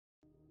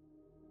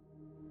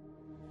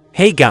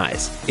Hey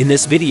guys, in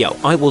this video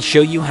I will show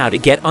you how to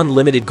get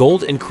unlimited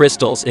gold and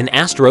crystals in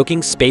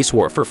ASTROKINGS Space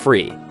War for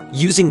free,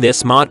 using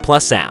this Mod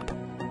Plus app.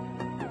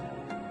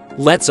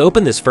 Let's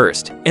open this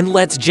first, and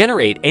let's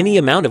generate any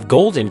amount of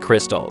gold and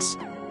crystals.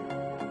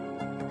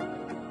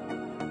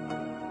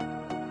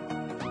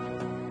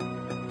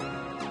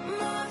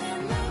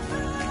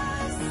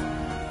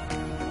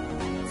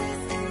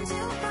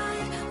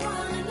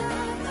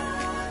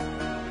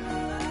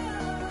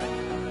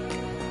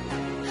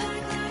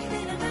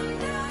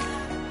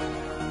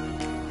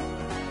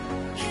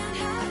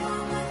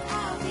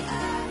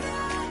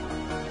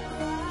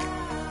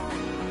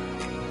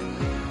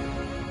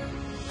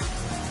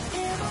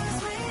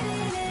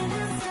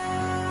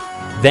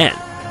 Then,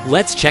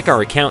 let's check our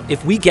account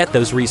if we get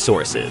those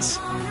resources.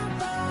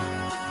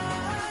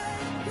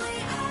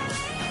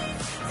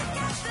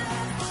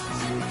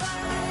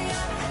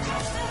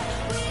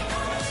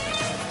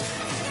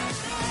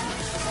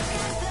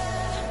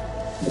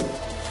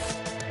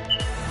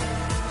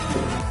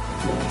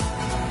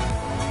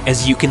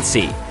 As you can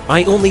see,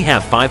 I only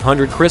have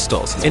 500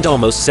 crystals and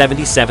almost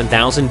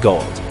 77,000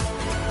 gold.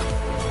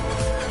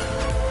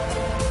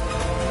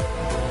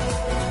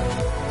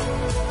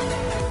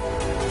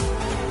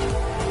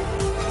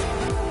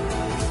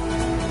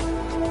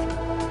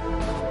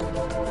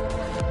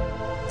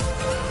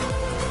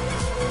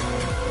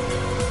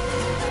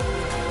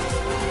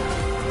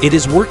 It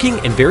is working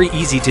and very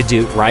easy to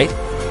do, right?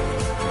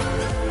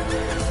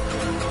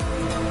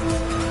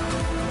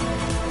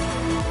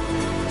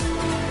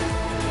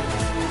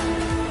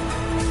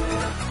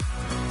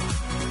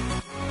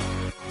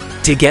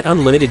 To get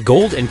unlimited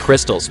gold and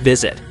crystals,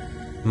 visit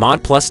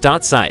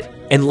modplus.site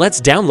and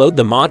let's download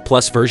the Mod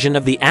Plus version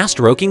of the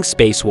ASTROKINGS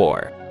Space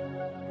War.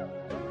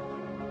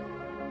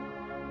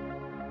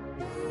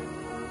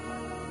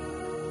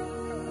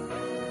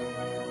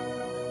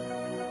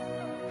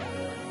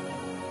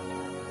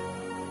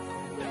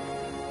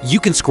 You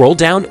can scroll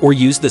down or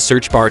use the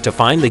search bar to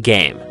find the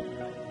game.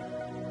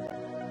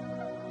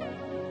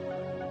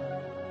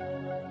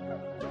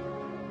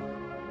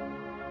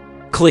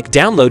 Click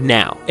Download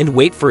now and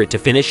wait for it to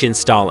finish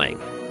installing.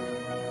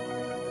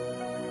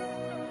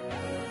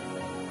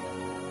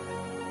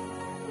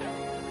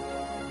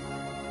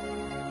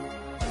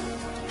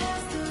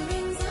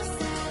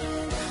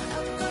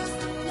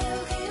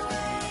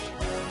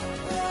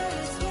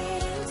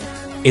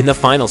 In the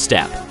final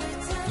step,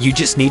 you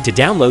just need to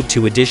download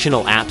 2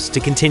 additional apps to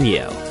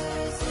continue.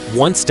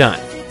 Once done,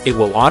 it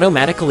will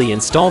automatically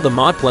install the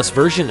Mod Plus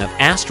version of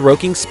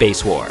ASTROKINGS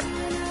Space War.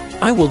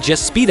 I will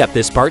just speed up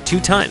this part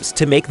 2 times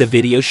to make the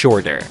video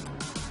shorter.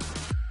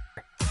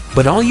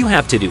 But all you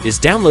have to do is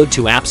download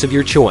 2 apps of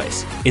your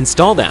choice,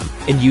 install them,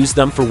 and use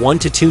them for 1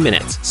 to 2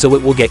 minutes so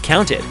it will get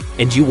counted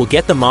and you will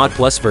get the Mod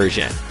Plus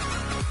version.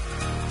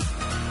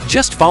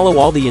 Just follow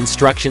all the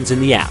instructions in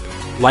the app,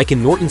 like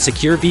in Norton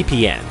Secure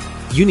VPN.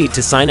 You need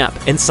to sign up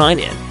and sign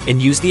in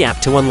and use the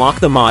app to unlock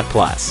the Mod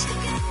Plus.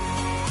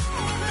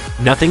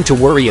 Nothing to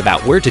worry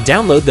about where to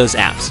download those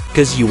apps,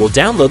 because you will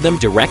download them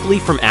directly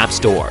from App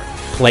Store,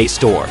 Play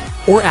Store,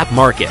 or App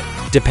Market,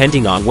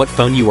 depending on what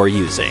phone you are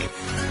using.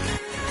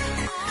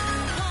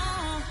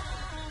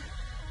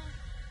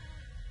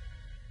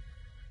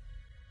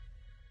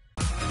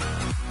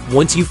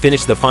 Once you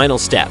finish the final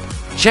step,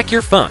 check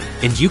your phone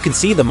and you can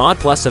see the Mod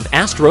Plus of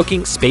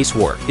ASTROKINGS Space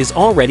War is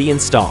already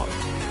installed.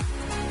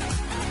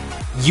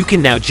 You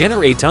can now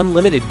generate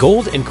unlimited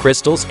gold and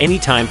crystals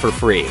anytime for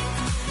free.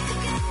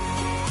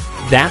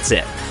 That's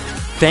it.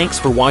 Thanks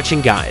for watching,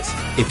 guys.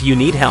 If you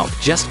need help,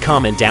 just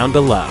comment down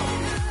below.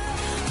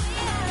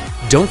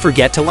 Don't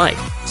forget to like,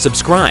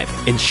 subscribe,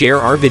 and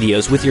share our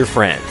videos with your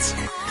friends.